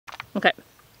Okay.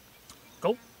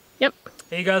 Go. Yep.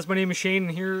 Hey guys, my name is Shane,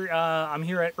 and I'm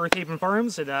here at Earth Haven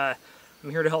Farms, and I'm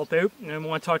here to help out, and I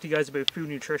want to talk to you guys about food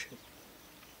nutrition.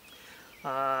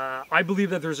 I believe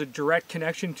that there's a direct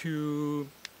connection to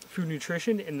food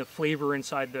nutrition in the flavor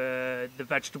inside the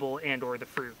vegetable and or the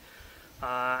fruit.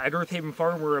 At Earth Haven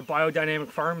Farm, we're a biodynamic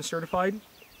farm certified,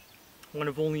 one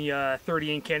of only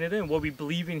 30 in Canada, and what we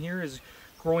believe in here is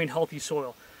growing healthy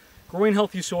soil. Growing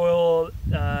healthy soil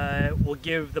will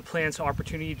give the plants the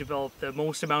opportunity to develop the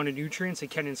most amount of nutrients it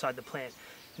can inside the plant.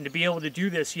 And to be able to do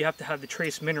this, you have to have the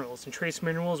trace minerals, and trace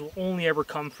minerals will only ever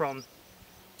come from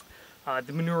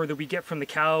the manure that we get from the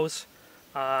cows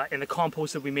and the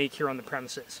compost that we make here on the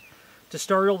premises. To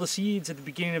start all the seeds at the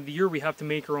beginning of the year, we have to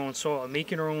make our own soil.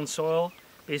 Making our own soil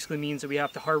basically means that we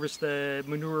have to harvest the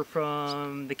manure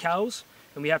from the cows,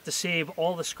 and we have to save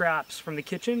all the scraps from the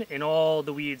kitchen and all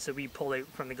the weeds that we pull out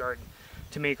from the garden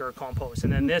to make our compost.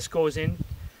 And then this goes in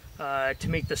to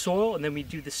make the soil, and then we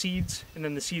do the seeds, and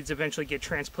then the seeds eventually get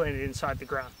transplanted inside the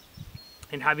ground.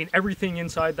 And having everything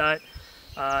inside that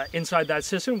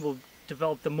system will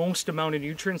develop the most amount of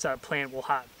nutrients that a plant will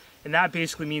have. And that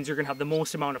basically means you're going to have the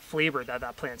most amount of flavor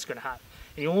that plant's going to have.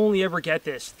 And you'll only ever get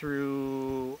this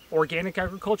through organic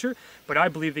agriculture, but I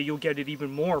believe that you'll get it even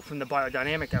more from the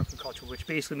biodynamic agriculture, which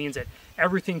basically means that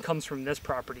everything comes from this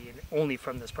property and only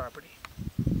from this property.